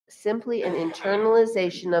simply an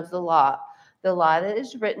internalization of the law. The law that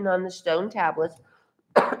is written on the stone tablets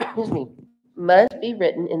excuse me, must be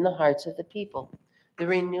written in the hearts of the people. The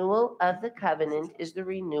renewal of the covenant is the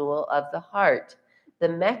renewal of the heart. The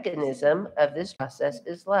mechanism of this process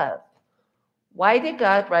is love. Why did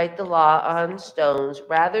God write the law on stones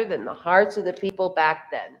rather than the hearts of the people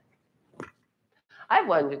back then? I've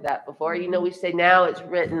wondered that before. You know, we say now it's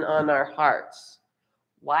written on our hearts.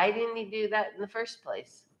 Why didn't he do that in the first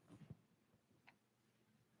place?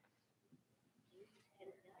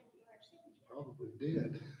 Probably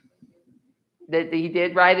did. That he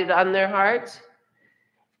did write it on their hearts?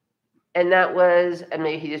 And that was, and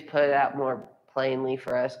maybe he just put it out more plainly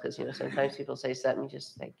for us, because, you know, sometimes people say something,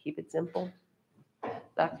 just say, keep it simple.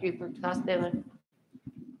 Dr. Cooper, toss down.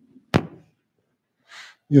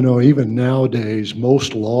 You know, even nowadays,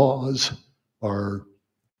 most laws are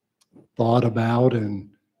thought about and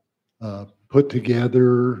put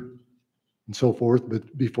together and so forth,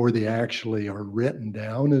 but before they actually are written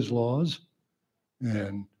down as laws.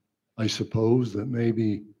 And I suppose that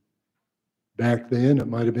maybe back then it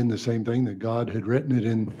might have been the same thing, that God had written it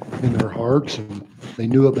in their hearts and they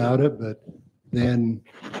knew about it, but then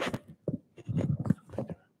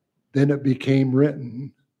it became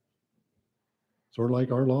written. Sort of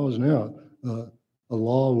like our laws now. A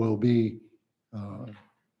law will be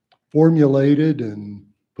formulated and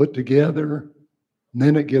put together, and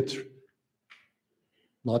then it gets,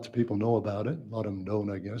 lots of people know about it, a lot of them don't,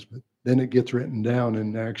 I guess, but then it gets written down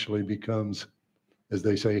and actually becomes, as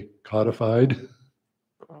they say, codified.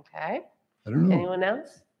 Okay. I don't know. Anyone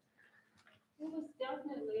else? It was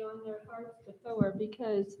definitely on their hearts before,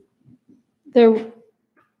 because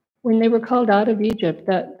when they were called out of Egypt,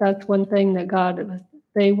 that's one thing that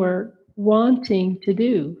they were wanting to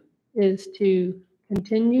do, is to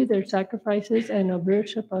continue their sacrifices and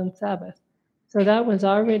worship on Sabbath. So that was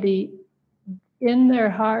already in their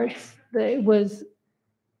hearts. It was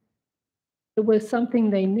something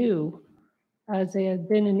they knew. As they had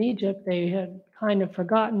been in Egypt, they had kind of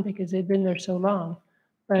forgotten because they'd been there so long.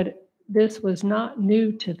 But this was not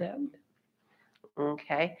new to them.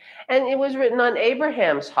 Okay. And it was written on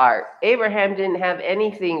Abraham's heart. Abraham didn't have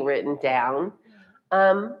anything written down.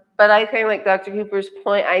 But I think, like Dr. Cooper's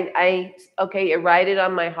point, okay, you write it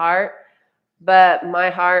on my heart, but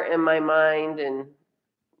my heart and my mind and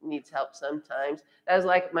needs help sometimes. That was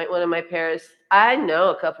like one of my parents, I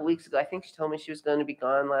know a couple weeks ago, I think she told me she was going to be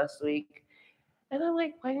gone last week. And I'm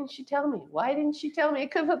like, why didn't she tell me? Why didn't she tell me? A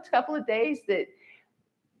couple of days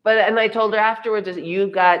and I told her afterwards,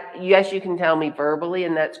 yes, you can tell me verbally,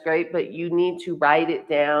 and that's great, but you need to write it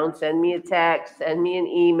down. Send me a text, send me an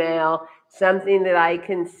email, something that I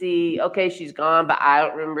can see. Okay, she's gone, but I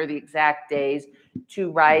don't remember the exact days, to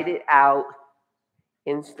write it out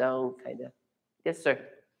in stone, kind of. Yes, sir.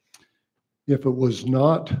 If it was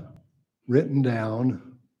not written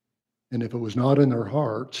down, and if it was not in their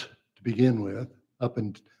hearts to begin with, up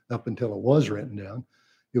until it was written down,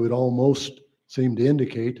 it would almost seem to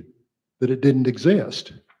indicate that it didn't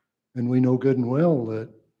exist. And we know good and well that,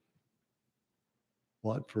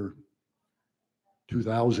 for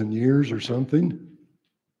 2,000 years or something?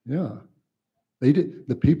 Yeah.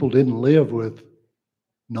 The people didn't live with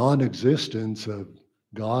non-existence of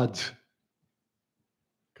God's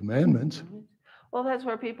commandments. Well, that's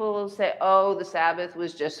where people will say, oh, the Sabbath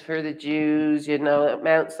was just for the Jews, at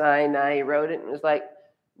Mount Sinai. He wrote it, and it was like,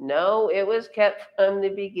 no, it was kept from the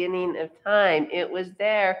beginning of time. It was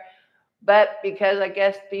there. But because I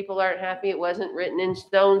guess people aren't happy it wasn't written in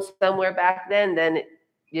stone somewhere back then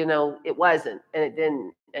it wasn't, and it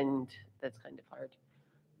didn't. And that's kind of hard.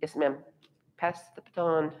 Yes, ma'am. Pass the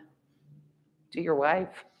baton to your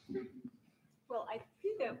wife. Well, I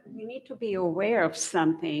think that we need to be aware of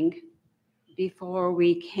something before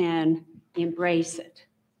we can embrace it.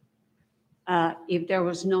 If there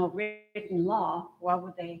was no written law, why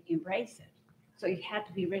would they embrace it? So it had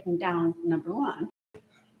to be written down, number one.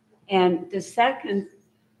 And the second,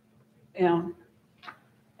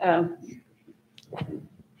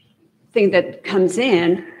 thing that comes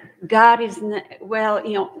in, God is,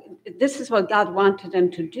 this is what God wanted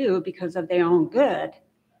them to do because of their own good,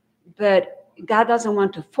 but God doesn't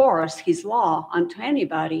want to force his law onto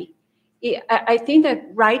anybody. I think that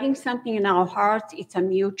writing something in our hearts, it's a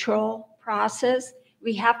mutual process.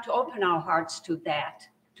 We have to open our hearts to that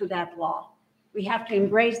law. We have to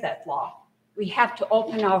embrace that law. We have to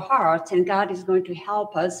open our hearts, and God is going to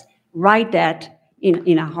help us write that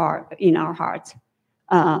in our hearts.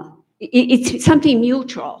 It's something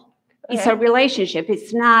mutual. Okay. It's a relationship.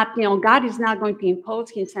 It's not, God is not going to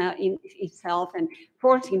impose himself and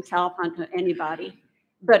force himself onto anybody,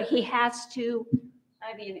 but he has to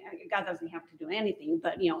I mean, God doesn't have to do anything,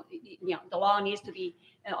 but the law needs to be.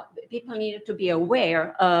 People need to be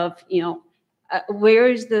aware of, where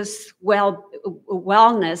is this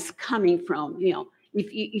wellness coming from?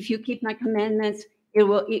 If you keep my commandments, it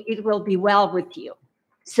will be well with you.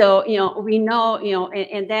 So we know,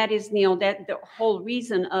 and that is that the whole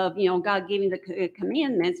reason of God giving the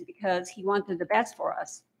commandments, because He wanted the best for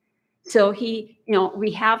us. So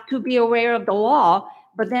we have to be aware of the law,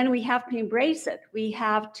 but then we have to embrace it. We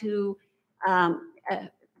have to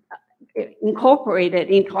incorporate it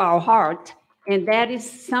into our heart, and that is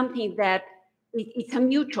something that it's a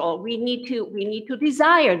mutual. We need to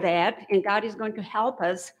desire that, and God is going to help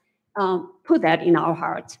us put that in our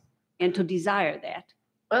hearts and to desire that.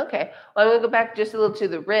 Okay. Well, I'm going to go back just a little to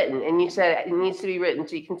the written. And you said it needs to be written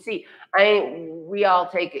so you can see. We all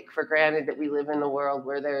take it for granted that we live in a world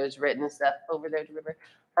where there is written stuff over there to the river.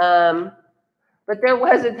 But there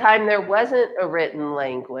was a time there wasn't a written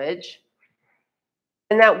language.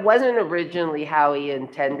 And that wasn't originally how He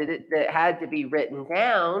intended it, that had to be written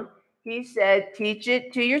down. He said, teach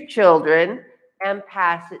it to your children and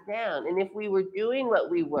pass it down. And if we were doing what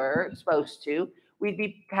we were supposed to, we'd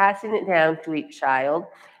be passing it down to each child.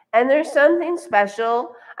 And there's something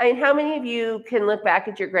special. I mean, how many of you can look back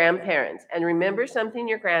at your grandparents and remember something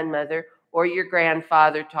your grandmother or your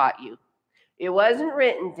grandfather taught you? It wasn't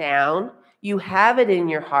written down. You have it in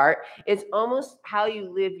your heart. It's almost how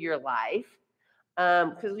you live your life.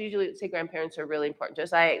 Because we usually say grandparents are really important to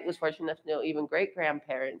us. I was fortunate enough to know even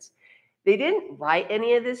great-grandparents. They didn't write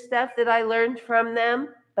any of this stuff that I learned from them,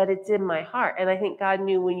 but it's in my heart. And I think God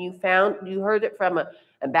knew when you heard it from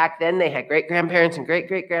and back then they had great-grandparents and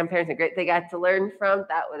great-great-grandparents and they got to learn from.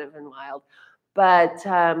 That would have been wild. But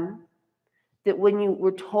that when you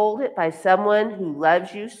were told it by someone who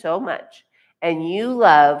loves you so much and you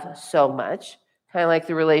love so much, kind of like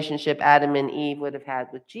the relationship Adam and Eve would have had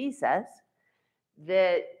with Jesus,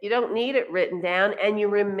 that you don't need it written down and you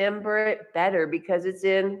remember it better because it's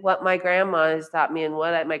in what my grandma has taught me and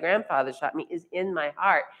what my grandfather taught me is in my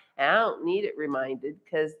heart. And I don't need it reminded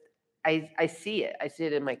because I see it. I see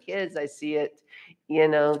it in my kids. I see it,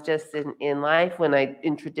 just in life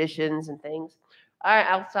in traditions and things. All right,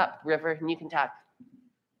 I'll stop, River, and you can talk.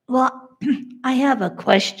 Well, I have a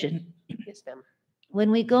question. Yes, ma'am.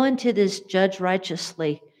 When we go into this judge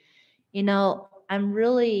righteously,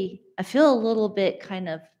 I feel a little bit kind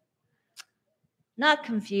of not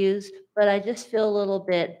confused, but I just feel a little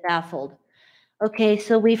bit baffled. Okay,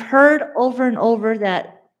 so we've heard over and over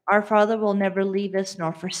that our Father will never leave us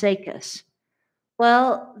nor forsake us.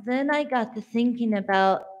 Well, then I got to thinking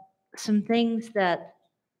about some things that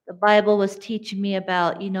the Bible was teaching me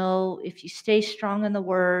about, if you stay strong in the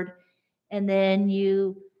word, and then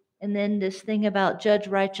this thing about judge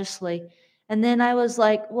righteously. And then I was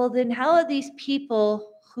like, well, then how are these people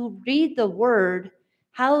who read the word,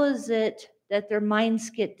 how is it that their minds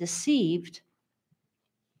get deceived?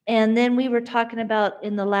 And then we were talking about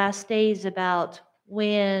in the last days about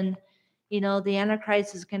when, the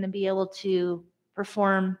Antichrist is going to be able to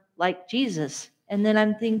perform like Jesus. And then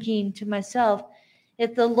I'm thinking to myself,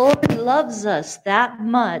 if the Lord loves us that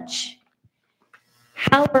much,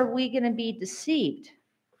 how are we going to be deceived?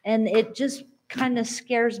 And it just kind of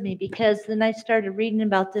scares me because then I started reading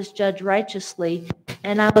about this judge righteously,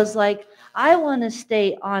 and I was like, I want to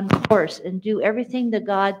stay on course and do everything that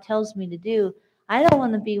God tells me to do. I don't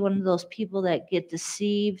want to be one of those people that get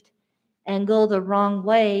deceived and go the wrong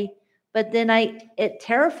way. But then it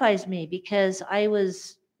terrifies me because I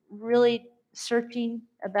was really searching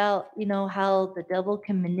about, how the devil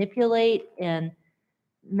can manipulate and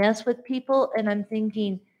mess with people. And I'm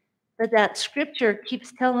thinking, but that scripture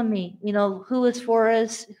keeps telling me, who is for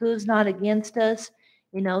us, who's not against us.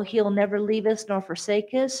 He'll never leave us nor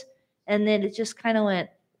forsake us. And then it just kind of went,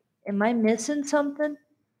 am I missing something?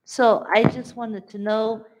 So I just wanted to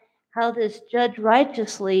know how this judge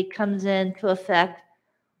righteously comes into effect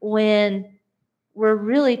when we're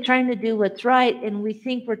really trying to do what's right and we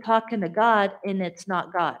think we're talking to God and it's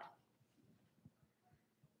not God.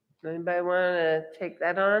 Anybody want to take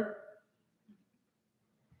that on?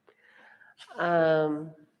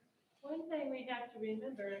 One thing we have to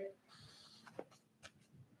remember.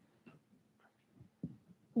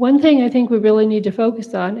 One thing I think we really need to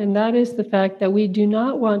focus on, and that is the fact that we do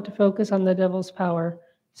not want to focus on the devil's power.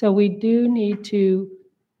 So we do need to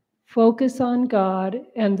focus on God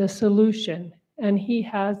and the solution, and He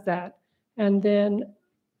has that. And then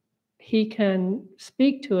He can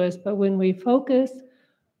speak to us, but when we focus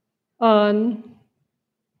on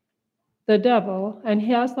the devil, and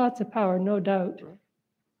he has lots of power, no doubt,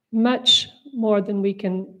 much more than we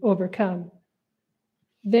can overcome,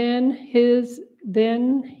 then his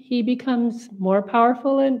then he becomes more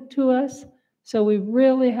powerful to us. So we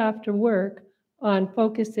really have to work on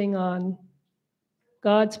focusing on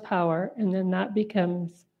God's power, and then that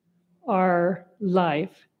becomes our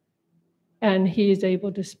life, and he is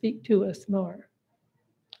able to speak to us more.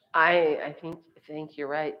 I think you're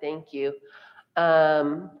right. Thank you.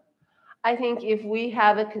 Um, I think if we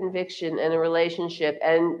have a conviction and a relationship,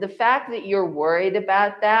 and the fact that you're worried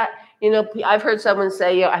about that, I've heard someone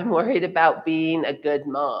say, I'm worried about being a good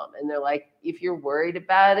mom. And they're like, if you're worried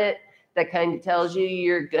about it, that kind of tells you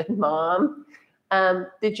you're a good mom.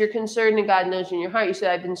 That you're concerned and God knows in your heart. You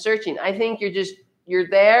said, I've been searching. I think you're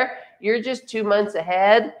there. You're just 2 months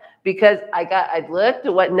ahead, because I've looked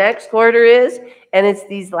at what next quarter is, and it's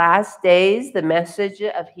these last days, the message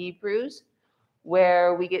of Hebrews,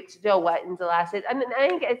 where we get to know what in the last days. I mean, I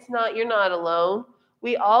think you're not alone.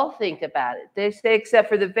 We all think about it. They say, except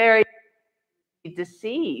for the very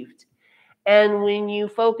deceived. And when you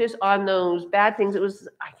focus on those bad things,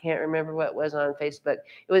 I can't remember what it was on Facebook.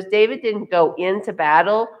 It was David didn't go into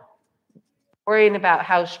battle worrying about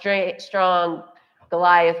how strong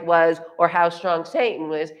Goliath was or how strong Satan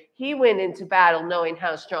was. He went into battle knowing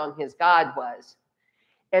how strong his God was.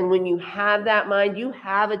 And when you have that mind, you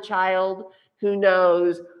have a child who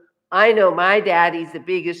knows, I know my daddy's the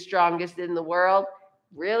biggest, strongest in the world.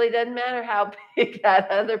 Really doesn't matter how big that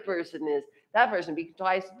other person is. That person be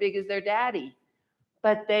twice as big as their daddy.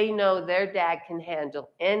 But they know their dad can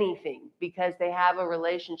handle anything because they have a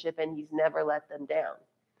relationship and he's never let them down.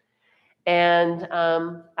 And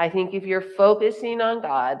I think if you're focusing on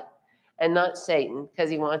God and not Satan,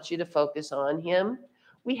 because he wants you to focus on him,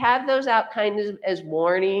 we have those out kind of as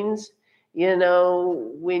warnings.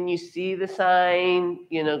 When you see the sign,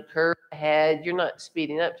 curve ahead, you're not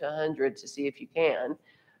speeding up to 100 to see if you can,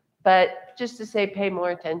 but just to say, pay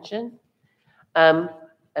more attention. And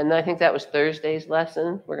I think that was Thursday's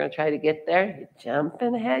lesson. We're going to try to get there. You're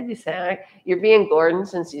jumping ahead. You say, you're being Gordon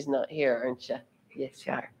since he's not here, aren't you? Yes,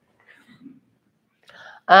 you are.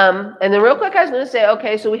 And then real quick, I was going to say,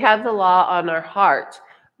 okay, so we have the law on our heart.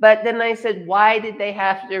 But then I said, why did they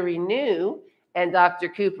have to renew? And Dr.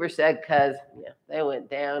 Cooper said, because they went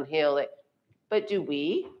downhill. But do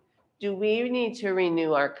we? Do we need to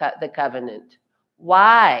renew the covenant?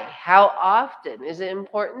 Why? How often? Is it an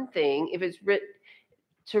important thing if it's written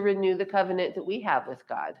to renew the covenant that we have with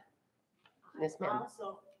God? Yes, ma'am.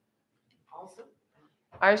 Also,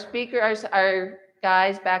 our speaker, our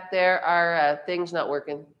guys back there, our thing's not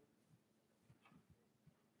working.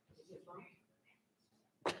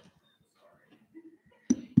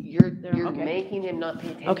 You're okay. Making him not pay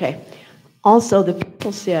attention. Okay. Also, the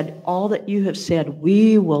people said, all that you have said,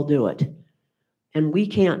 we will do it. And we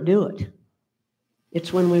can't do it.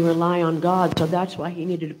 It's when we rely on God. So that's why he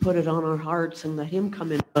needed to put it on our hearts and let him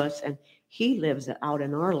come into us. And he lives it out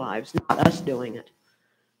in our lives, not us doing it.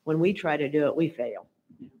 When we try to do it, we fail.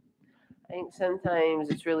 I think sometimes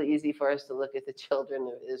it's really easy for us to look at the children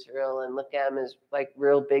of Israel and look at them as like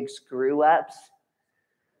real big screw ups.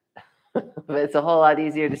 But it's a whole lot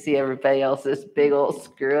easier to see everybody else's big old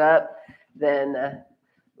screw up than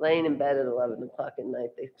laying in bed at 11 o'clock at night.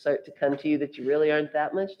 They start to come to you that you really aren't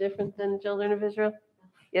that much different than the children of Israel.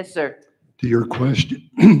 Yes, sir. To your question,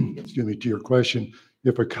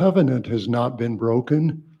 if a covenant has not been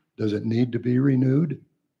broken, does it need to be renewed?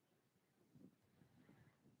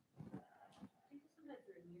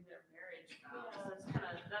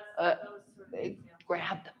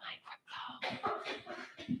 Grab the microphone.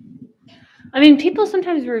 I mean, people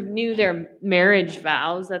sometimes renew their marriage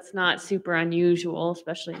vows. That's not super unusual,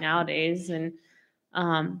 especially nowadays. And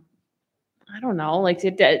I don't know, like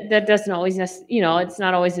that doesn't always, it's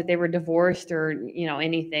not always that they were divorced or,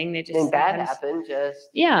 anything. They just bad happened.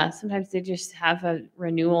 Sometimes they just have a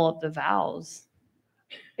renewal of the vows.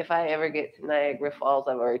 If I ever get to Niagara Falls,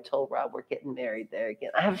 I've already told Rob we're getting married there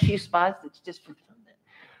again. I have a few spots that's just for fun.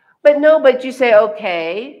 But you say,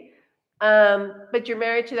 okay, but you're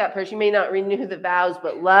married to that person. You may not renew the vows,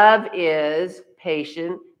 but love is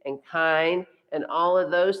patient and kind and all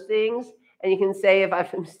of those things. And you can say, if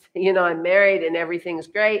I'm married and everything's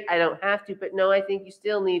great, I don't have to. But no, I think you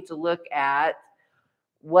still need to look at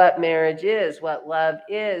what marriage is, what love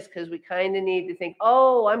is, because we kind of need to think,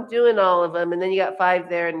 oh, I'm doing all of them. And then you got 5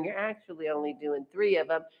 there and you're actually only doing 3 of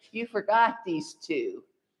them. You forgot these 2.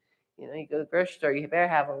 You go to the grocery store, you better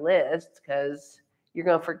have a list because you're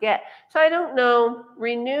going to forget. So I don't know,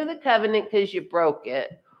 renew the covenant because you broke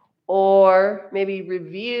it, or maybe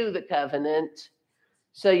review the covenant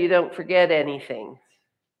so you don't forget anything.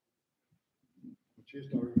 What she's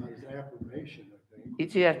talking about is affirmation, I think. You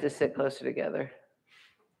two have to sit closer together.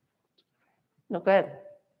 No, go ahead.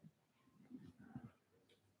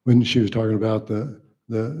 when she was talking about the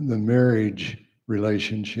marriage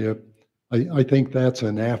relationship, I think that's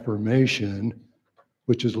an affirmation,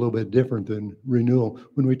 which is a little bit different than renewal.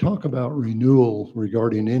 When we talk about renewal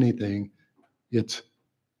regarding anything, it's,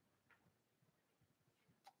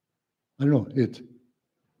 I don't know, it's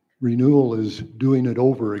renewal is doing it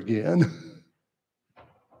over again.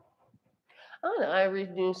 I don't know. I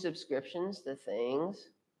renew subscriptions to things.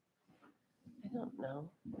 I don't know.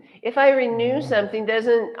 If I renew something,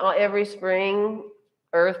 doesn't every spring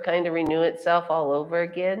Earth kind of renew itself all over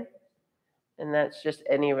again? And that's just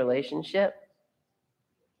any relationship?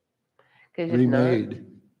 Because if not, Remade.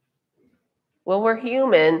 well, we're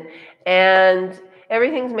human and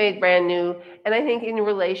everything's made brand new. And I think in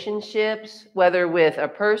relationships, whether with a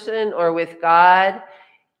person or with God,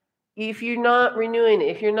 if you're not renewing it,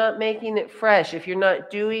 if you're not making it fresh, if you're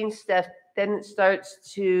not doing stuff, then it starts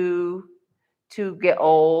to get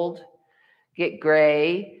old, get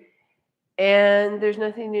gray. And there's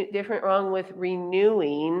nothing different wrong with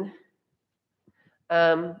renewing,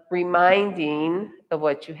 reminding of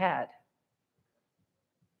what you had.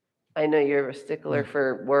 I know you're a stickler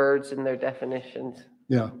for words and their definitions.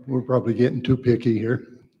 Yeah, we're probably getting too picky here.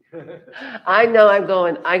 I know I'm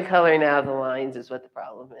coloring out of the lines is what the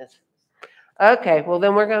problem is. Okay, well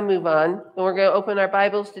then we're going to move on. And we're going to open our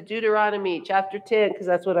Bibles to Deuteronomy chapter 10 because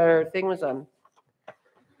that's what our thing was on.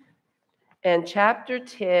 And chapter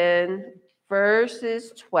 10,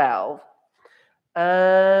 verses 12.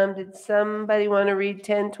 Did somebody want to read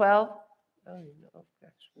 10, 12? Oh, no,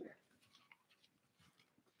 actually.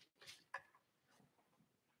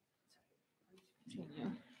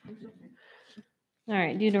 All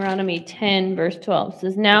right, Deuteronomy 10, verse 12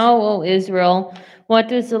 says, Now, O Israel, what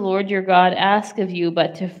does the Lord your God ask of you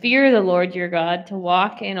but to fear the Lord your God, to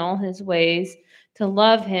walk in all his ways, to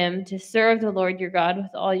love him, to serve the Lord your God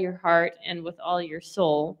with all your heart and with all your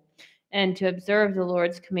soul, and to observe the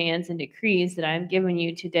Lord's commands and decrees that I am giving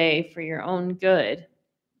you today for your own good.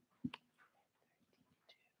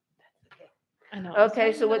 I know.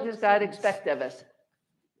 Okay, so what does God expect of us?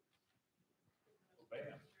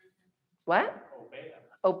 What?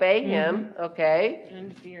 Obey him. Okay.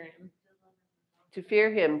 And fear him. To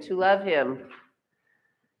fear him, to love him.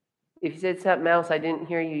 If you said something else, I didn't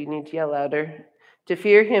hear you. You need to yell louder. To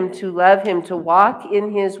fear him, to love him, to walk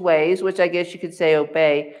in his ways, which I guess you could say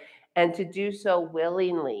obey, and to do so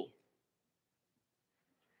willingly.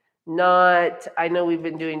 Not, I know we've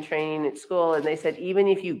been doing training at school, and they said even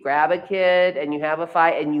if you grab a kid and you have a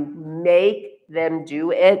fight and you make them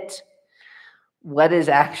do it, what has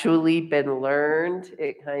actually been learned,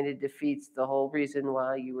 it kind of defeats the whole reason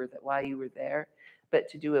why you were there. But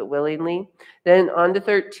to do it willingly. Then on to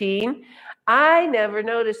 13. I never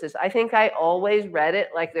noticed this. I think I always read it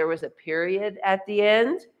like there was a period at the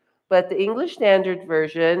end. But the English Standard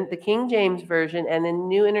Version, the King James Version, and the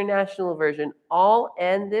New International Version all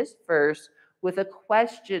end this verse with a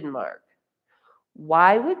question mark.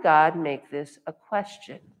 Why would God make this a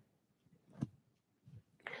question?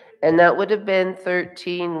 And that would have been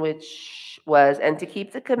 13, which was, and to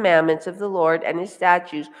keep the commandments of the Lord and his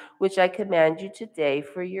statutes, which I command you today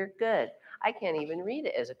for your good. I can't even read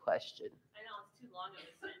it as a question. I know, it's too long of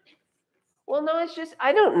a sentence. Well, no, it's just,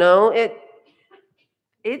 I don't know.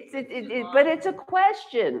 But it's a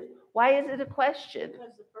question. Why is it a question?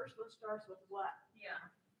 Because the first one starts with what? Yeah.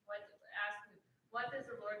 What does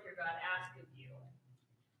the Lord your God ask of you?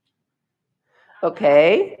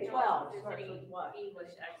 Okay. 12.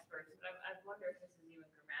 English experts, but I wonder if this is even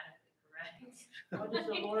grammatically correct. What does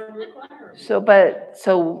the Lord require?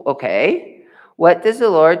 Okay. What does the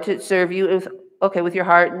Lord to serve you with your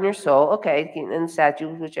heart and your soul? Okay, and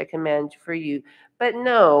statutes which I command for you. But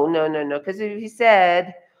no. Because if he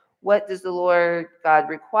said, what does the Lord God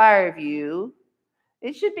require of you?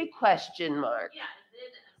 It should be question mark. Yeah,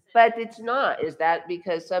 But it's not. Is that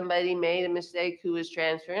because somebody made a mistake who was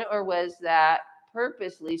transferring it, or was that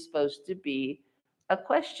purposely supposed to be a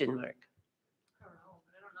question mark? I don't know,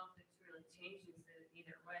 but I don't know if it really changes it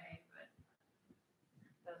either way.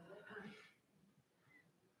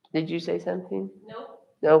 But Did you say something?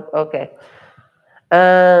 nope. Okay.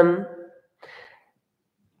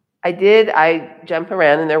 I jump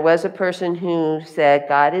around, and there was a person who said,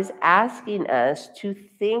 God is asking us to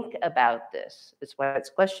think about this. That's why it's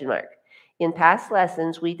question mark. In past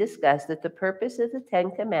lessons, we discussed that the purpose of the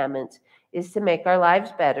 10 Commandments is to make our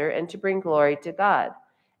lives better and to bring glory to God.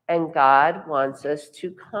 And God wants us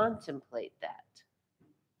to contemplate that.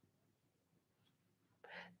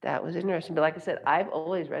 That was interesting. But like I said, I've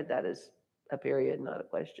always read that as a period, not a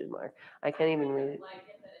question mark. I can't even read it. Like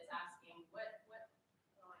it, that it's asking what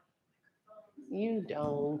You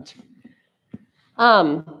don't.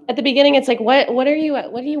 At the beginning, it's like, what do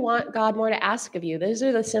you want God more to ask of you? Those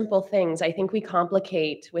are the simple things. I think we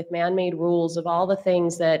complicate with man-made rules of all the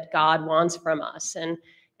things that God wants from us, and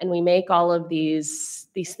we make all of these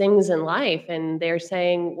things in life, and they're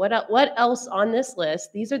saying, what else on this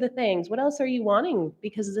list? These are the things. What else are you wanting?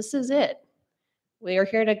 Because this is it. We are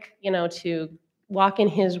here to, to walk in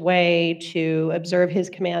His way, to observe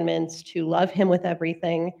His commandments, to love Him with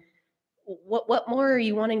everything. What more are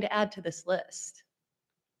you wanting to add to this list?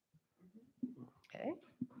 Okay.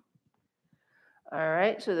 All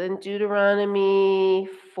right. So then Deuteronomy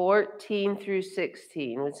 14 through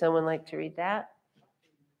 16. Would someone like to read that?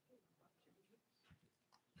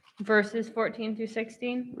 Verses 14 through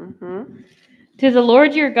 16. Mm-hmm. To the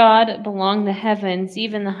Lord your God belong the heavens,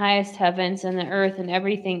 even the highest heavens, and the earth and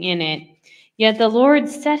everything in it. Yet the Lord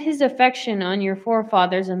set his affection on your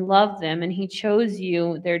forefathers and loved them, and he chose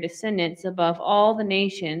you, their descendants, above all the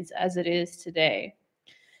nations as it is today.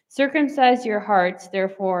 Circumcise your hearts,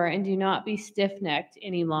 therefore, and do not be stiff-necked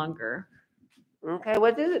any longer. Okay.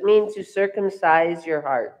 What does it mean to circumcise your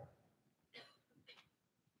heart?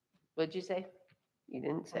 What'd you say? You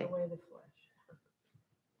didn't say.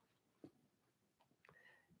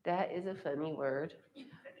 That is a funny word.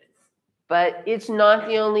 But it's not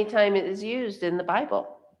the only time it is used in the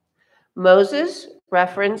Bible. Moses'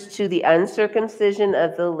 reference to the uncircumcision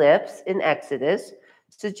of the lips in Exodus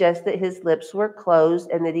suggests that his lips were closed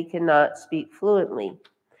and that he cannot speak fluently.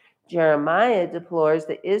 Jeremiah deplores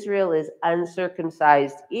that Israel is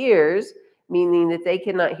uncircumcised ears, meaning that they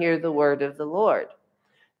cannot hear the word of the Lord.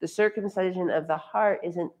 The circumcision of the heart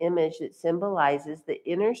is an image that symbolizes the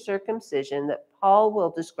inner circumcision that Paul will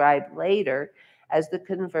describe later as the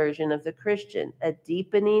conversion of the Christian, a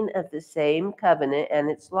deepening of the same covenant and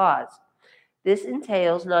its laws. This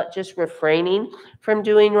entails not just refraining from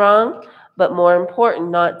doing wrong, but more important,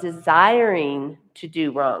 not desiring to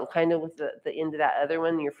do wrong, kind of with the end of that other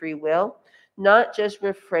one, your free will. Not just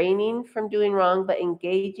refraining from doing wrong, but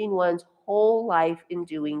engaging one's whole life in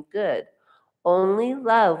doing good. Only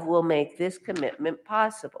love will make this commitment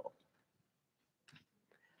possible.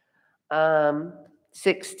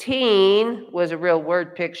 16 was a real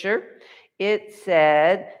word picture. It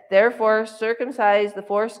said, therefore, circumcise the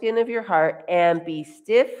foreskin of your heart and be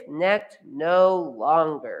stiff-necked no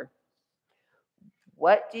longer.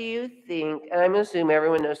 What do you think? And I'm assuming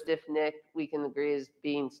everyone knows stiff-necked, we can agree, is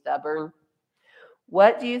being stubborn.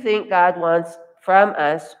 What do you think God wants from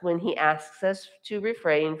us when he asks us to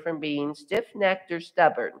refrain from being stiff-necked or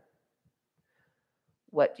stubborn?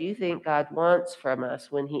 What do you think God wants from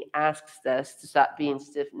us when he asks us to stop being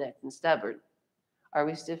stiff-necked and stubborn? Are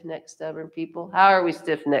we stiff-necked, stubborn people? How are we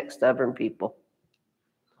stiff-necked, stubborn people?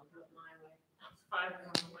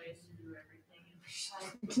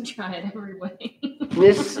 To try it every way.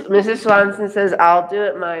 Mrs. Swanson says, I'll do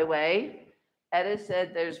it my way. Etta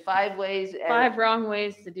said there's 5 ways. 5 wrong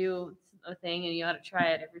ways to do a thing, and you ought to try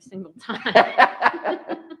it every single time.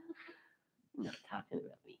 Not talking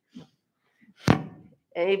about me.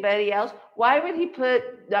 Anybody else? Why would he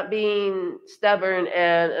put not being stubborn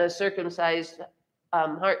and a circumcised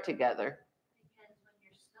heart together? Because when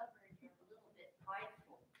you're stubborn, you're a little bit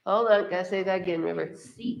prideful. Hold on, gotta say that again, River.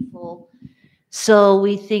 Deceitful. So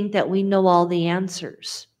we think that we know all the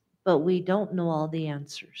answers, but we don't know all the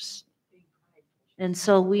answers. And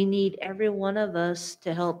so we need every one of us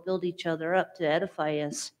to help build each other up, to edify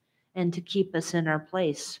us, and to keep us in our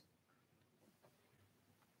place.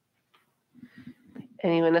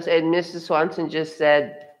 Anyone else? And Mrs. Swanson just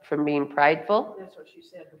said from being prideful. That's what she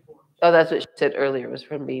said before. Oh, that's what she said earlier, was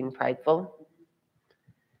from being prideful.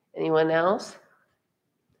 Anyone else?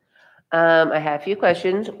 I have a few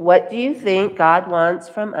questions. What do you think God wants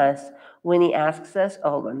from us when he asks us? Oh,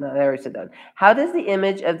 hold on, no, I already said that. How does the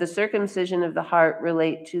image of the circumcision of the heart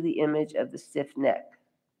relate to the image of the stiff neck?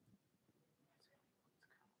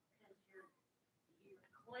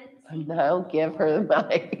 No, give her the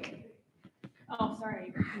mic. Oh,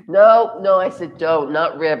 sorry. No, I said don't,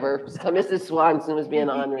 not River. So Mrs. Swanson was being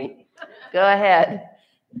ornery. Go ahead.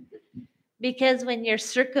 Because when you're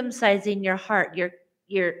circumcising your heart,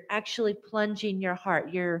 you're actually plunging your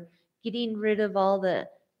heart. You're getting rid of all the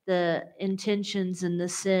intentions and the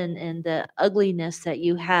sin and the ugliness that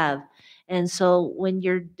you have. And so when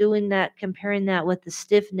you're doing that, comparing that with the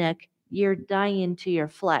stiff neck, you're dying to your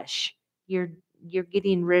flesh. You're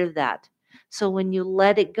getting rid of that. So when you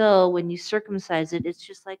let it go, when you circumcise it, it's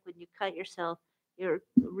just like when you cut yourself, you're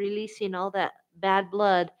releasing all that bad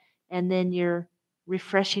blood, and then you're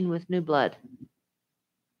refreshing with new blood.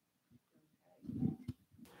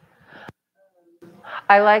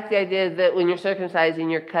 I like the idea that when you're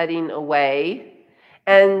circumcising, you're cutting away.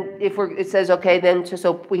 And if it says, okay, then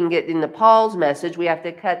so we can get into Paul's message, we have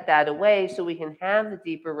to cut that away so we can have the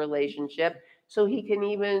deeper relationship, so he can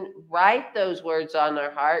even write those words on our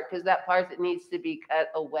heart, because that part that needs to be cut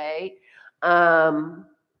away.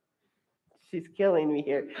 She's killing me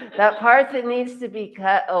here. That part that needs to be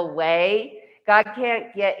cut away, God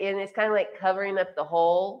can't get in. It's kind of like covering up the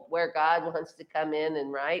hole where God wants to come in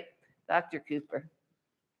and write. Dr. Cooper.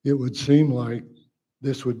 It would seem like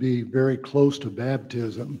this would be very close to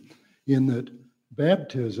baptism, in that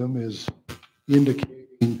baptism is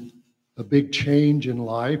indicating a big change in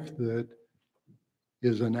life that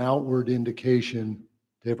is an outward indication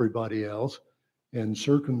to everybody else, and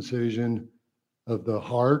circumcision of the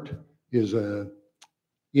heart is a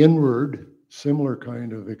inward, similar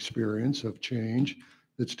kind of experience of change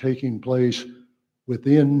that's taking place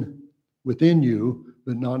within you,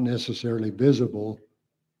 but not necessarily visible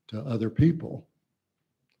to other people.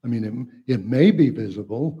 I mean, it may be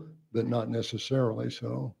visible, but not necessarily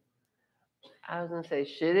so. I was going to say,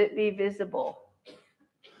 should it be visible?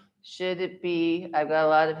 Should it be, I've got a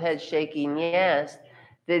lot of head shaking, yes,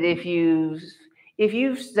 that if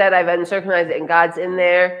you've said I've uncircumcised it and God's in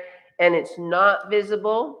there and it's not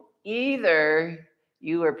visible, either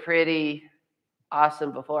you were pretty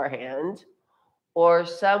awesome beforehand, or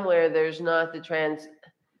somewhere there's not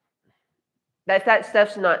that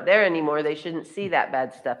stuff's not there anymore. They shouldn't see that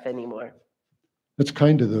bad stuff anymore. That's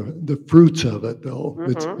kind of the fruits of it, though.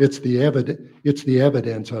 Mhm. It's the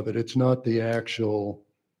evidence of it. It's not the actual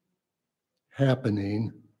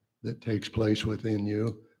happening that takes place within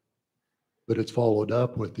you, but it's followed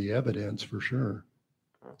up with the evidence for sure.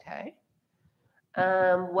 Okay.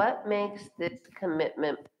 What makes this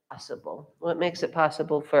commitment possible? What makes it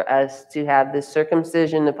possible for us to have this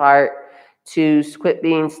circumcision of heart, to quit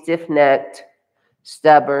being stiff-necked,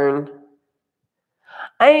 stubborn?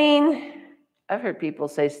 I mean, I've heard people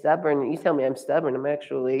say stubborn. You tell me I'm stubborn, I'm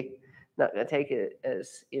actually not going to take it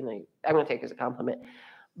as, I'm going to take it as a compliment.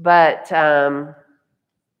 But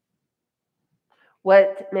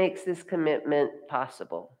what makes this commitment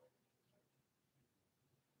possible?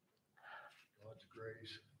 God's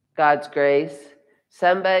grace. God's grace.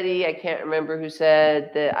 Somebody, I can't remember who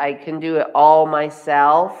said that I can do it all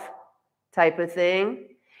myself type of thing.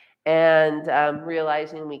 And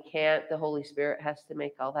realizing we can't, the Holy Spirit has to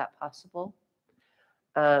make all that possible.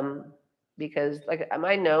 Because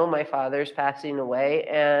I know my father's passing away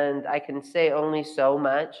and I can say only so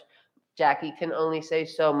much. Jackie can only say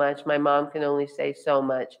so much. My mom can only say so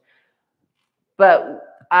much. But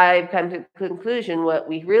I've come to the conclusion what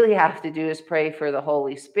we really have to do is pray for the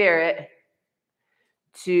Holy Spirit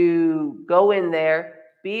to go in there,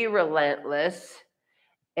 be relentless.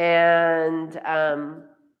 And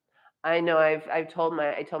I know I told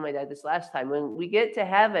my dad this last time, when we get to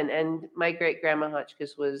heaven, and my great grandma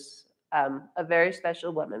Hotchkiss was a very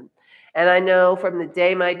special woman. And I know from the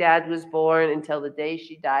day my dad was born until the day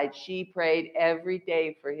she died, she prayed every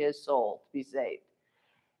day for his soul to be saved.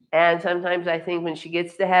 And sometimes I think when she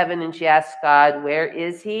gets to heaven and she asks God, where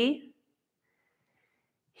is he?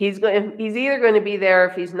 He's either going to be there, or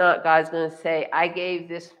if he's not, God's going to say, I gave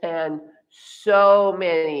this man so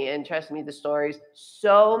many, and trust me, the stories,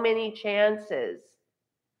 so many chances,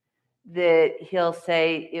 that he'll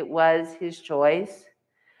say it was his choice.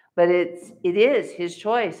 But it is his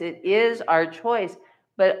choice. It is our choice,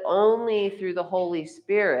 but only through the Holy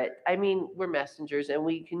Spirit. I mean, we're messengers and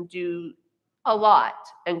we can do a lot,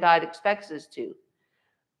 and God expects us to.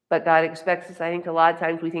 But God expects us, I think a lot of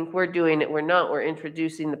times we think we're doing it. We're not. We're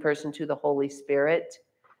introducing the person to the Holy Spirit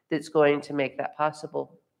that's going to make that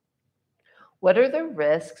possible. What are the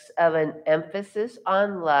risks of an emphasis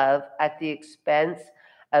on love at the expense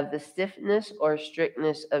of the stiffness or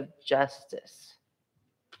strictness of justice?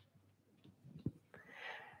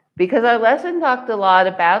 Because our lesson talked a lot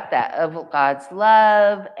about that, of God's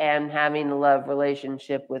love and having a love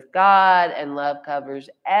relationship with God, and love covers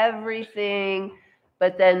everything.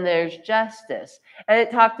 But then there's justice. And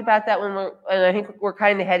it talked about that and I think we're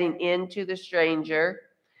kind of heading into the stranger.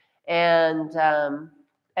 And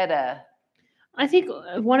I think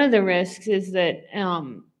one of the risks is that,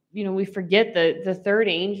 we forget the third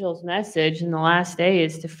angel's message in the last day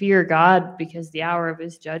is to fear God because the hour of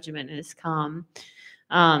his judgment has come.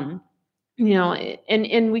 And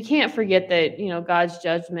we can't forget that, God's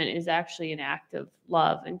judgment is actually an act of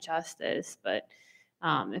love and justice. But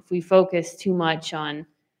if we focus too much on,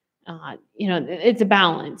 it's a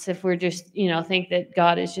balance. If we're just, think that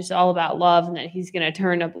God is just all about love and that he's going to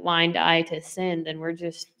turn a blind eye to sin, then we're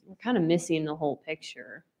kind of missing the whole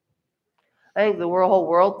picture. I think the whole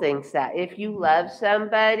world thinks that if you love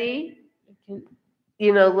somebody,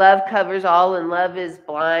 love covers all and love is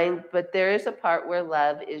blind, but there is a part where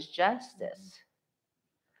love is justice.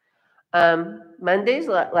 Monday's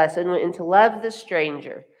lesson went into love the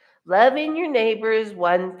stranger. Loving your neighbor is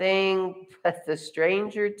one thing, but the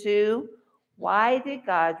stranger too. Why did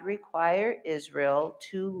God require Israel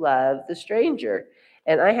to love the stranger?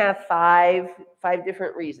 And I have five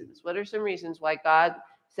different reasons. What are some reasons why God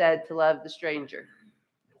said to love the stranger?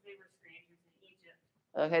 They were strangers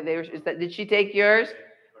in Egypt. Okay, did she take yours?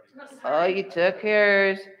 Oh, you took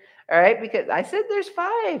yours. All right, because I said there's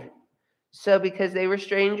five. So because they were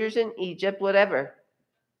strangers in Egypt, whatever.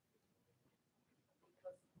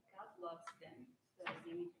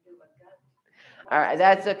 All right,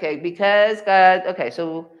 that's okay. Because God, okay,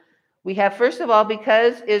 so we have, first of all,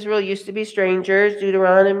 because Israel used to be strangers,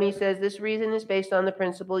 Deuteronomy says this reason is based on the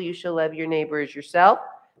principle you shall love your neighbor as yourself.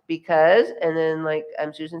 Because, and then like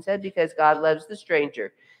Susan said, because God loves the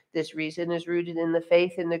stranger. This reason is rooted in the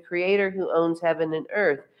faith in the Creator who owns heaven and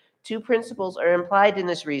earth. Two principles are implied in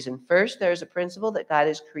this reason. First, there's a principle that God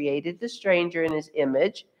has created the stranger in his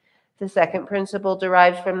image. The second principle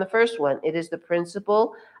derives from the first one. It is the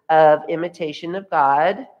principle of imitation of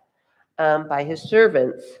God by his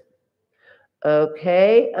servants.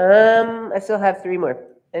 Okay, I still have three more.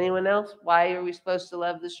 Anyone else? Why are we supposed to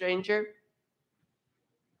love the stranger?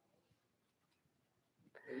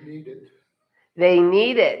 They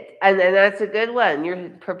need it. And that's a good one.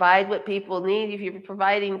 You provide what people need. If you're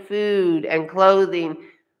providing food and clothing,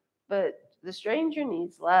 but the stranger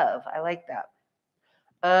needs love. I like that.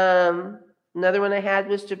 Another one I had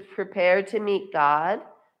was to prepare to meet God.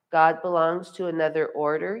 God belongs to another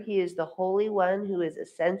order. He is the Holy One who is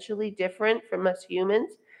essentially different from us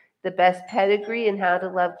humans. The best pedigree in how to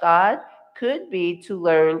love God could be to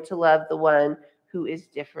learn to love the one who is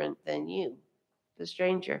different than you, the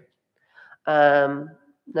stranger.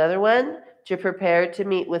 Another one, to prepare to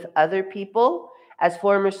meet with other people. As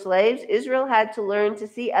former slaves, Israel had to learn to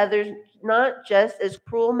see others not just as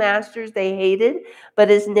cruel masters they hated,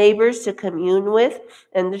 but as neighbors to commune with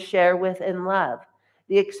and to share with and love.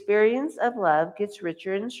 The experience of love gets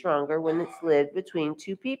richer and stronger when it's lived between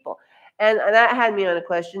two people. And that had me on a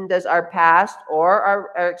question. Does our past or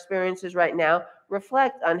our experiences right now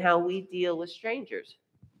reflect on how we deal with strangers?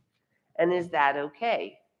 And is that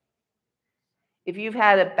okay? If you've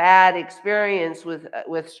had a bad experience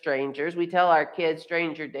with strangers, we tell our kids,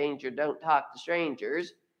 stranger danger, don't talk to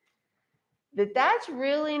strangers. That's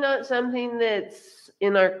really not something that's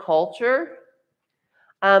in our culture.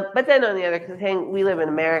 But then on the other thing, we live in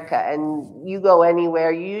America, and you go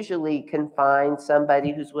anywhere, you usually can find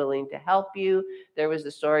somebody who's willing to help you. There was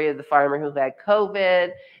the story of the farmer who had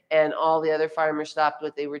COVID, and all the other farmers stopped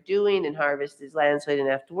what they were doing and harvested his land so he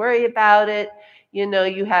didn't have to worry about it.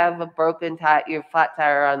 You have a broken tire, your flat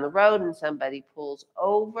tire on the road, and somebody pulls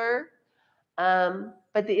over.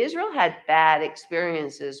 But the Israel had bad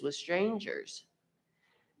experiences with strangers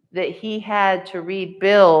that he had to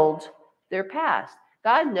rebuild their past.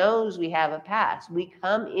 God knows we have a past. We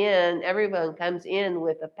come in, everyone comes in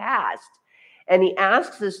with a past. And he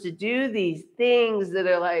asks us to do these things that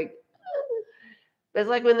are like, it's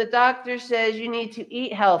like when the doctor says you need to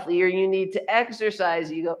eat healthy or you need to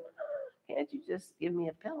exercise. You go, can't you just give me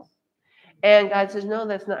a pill? And God says, no,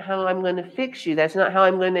 that's not how I'm going to fix you. That's not how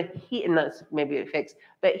I'm going to heal, not maybe fix,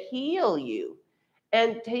 but heal you.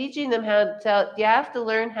 And teaching them how to you have to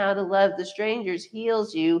learn how to love the strangers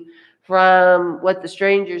heals you from what the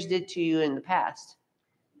strangers did to you in the past.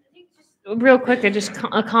 Real quick,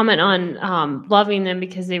 a comment on loving them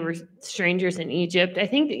because they were strangers in Egypt. I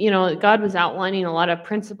think, God was outlining a lot of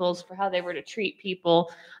principles for how they were to treat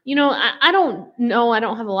people. I don't know. I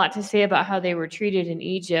don't have a lot to say about how they were treated in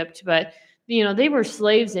Egypt, but, they were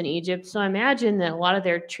slaves in Egypt. So I imagine that a lot of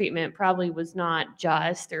their treatment probably was not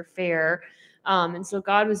just or fair. And so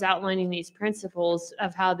God was outlining these principles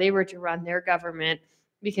of how they were to run their government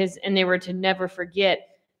and they were to never forget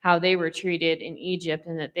how they were treated in Egypt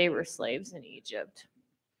and that they were slaves in Egypt.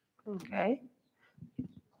 Okay.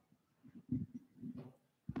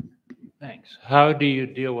 Thanks. How do you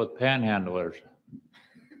deal with panhandlers?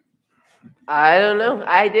 I don't know.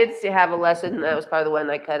 I did have a lesson, that was part of the one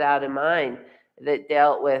I cut out in mine, that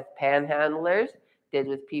dealt with panhandlers, did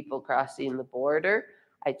with people crossing the border.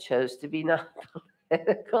 I chose to be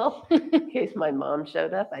non-political. In case my mom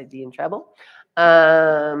showed up, I'd be in trouble.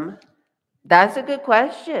 That's a good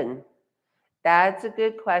question. That's a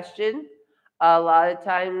good question. A lot of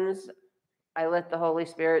times I let the Holy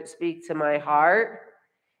Spirit speak to my heart.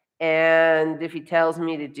 And if he tells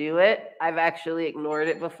me to do it, I've actually ignored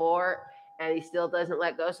it before and he still doesn't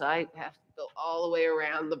let go. So I have to go all the way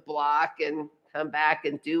around the block and come back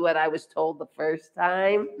and do what I was told the first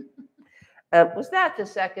time. Was that the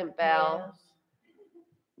second bell?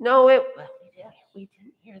 No, we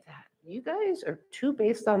didn't hear that. You guys are too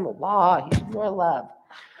based on the law. You need more love.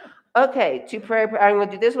 Okay, to pray, I'm going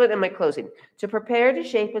to do this one in my closing. To prepare to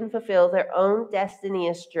shape and fulfill their own destiny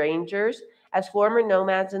as strangers, as former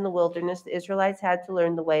nomads in the wilderness, the Israelites had to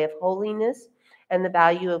learn the way of holiness and the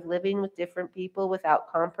value of living with different people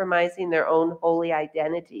without compromising their own holy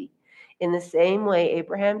identity. In the same way,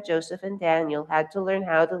 Abraham, Joseph, and Daniel had to learn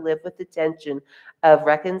how to live with the tension of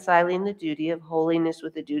reconciling the duty of holiness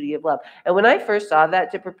with the duty of love. And when I first saw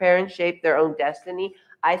that, to prepare and shape their own destiny,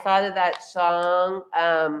 I thought of that song,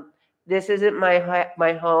 this isn't my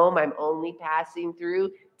home, I'm only passing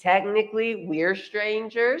through. Technically, we're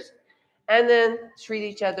strangers. And then treat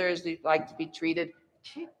each other as you'd like to be treated.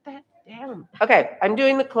 Keep that down. Okay, I'm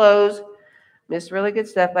doing the close. Miss really good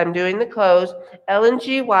stuff. I'm doing the close. Ellen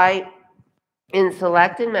G. White in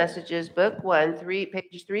Selected Messages, Book 1,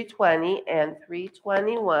 pages 320 and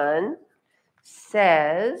 321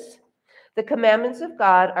 says, the commandments of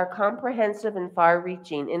God are comprehensive and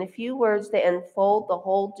far-reaching. In a few words, they unfold the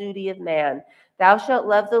whole duty of man. Thou shalt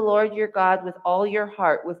love the Lord your God with all your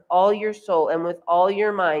heart, with all your soul, and with all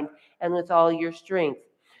your mind, and with all your strength.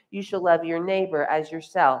 You shall love your neighbor as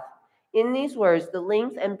yourself. In these words, the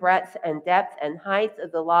length and breadth and depth and height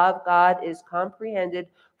of the law of God is comprehended,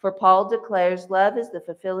 for Paul declares love is the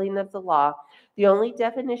fulfilling of the law. The only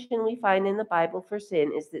definition we find in the Bible for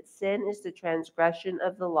sin is that sin is the transgression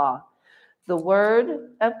of the law. The word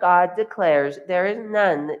of God declares, there is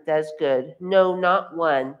none that does good, no, not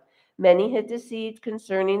one. Many have deceived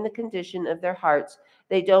concerning the condition of their hearts.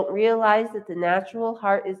 They don't realize that the natural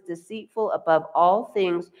heart is deceitful above all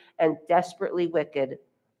things and desperately wicked.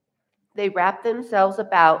 They wrap themselves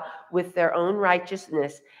about with their own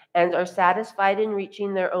righteousness and are satisfied in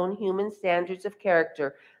reaching their own human standards of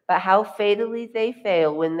character. But how fatally they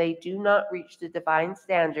fail when they do not reach the divine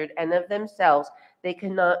standard, and of themselves they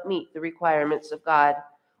cannot meet the requirements of God.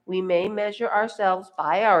 We may measure ourselves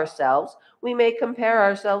by ourselves. We may compare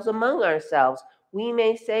ourselves among ourselves. We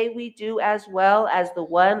may say we do as well as the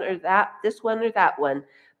one or that, this one or that one.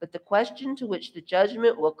 But the question to which the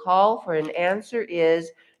judgment will call for an answer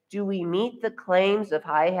is, do we meet the claims of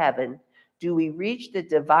high heaven? Do we reach the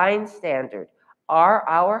divine standard? Are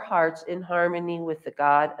our hearts in harmony with the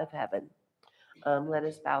God of heaven? Let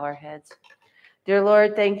us bow our heads. Dear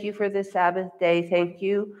Lord, thank you for this Sabbath day. Thank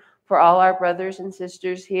you for all our brothers and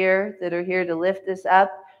sisters here that are here to lift us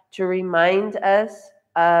up, to remind us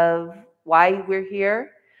of why we're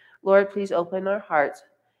here. Lord, please open our hearts.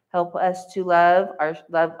 Help us to love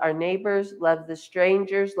our neighbors, love the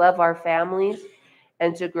strangers, love our families,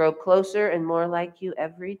 and to grow closer and more like you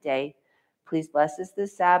every day. Please bless us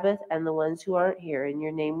this Sabbath and the ones who aren't here. In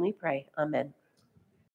your name we pray. Amen.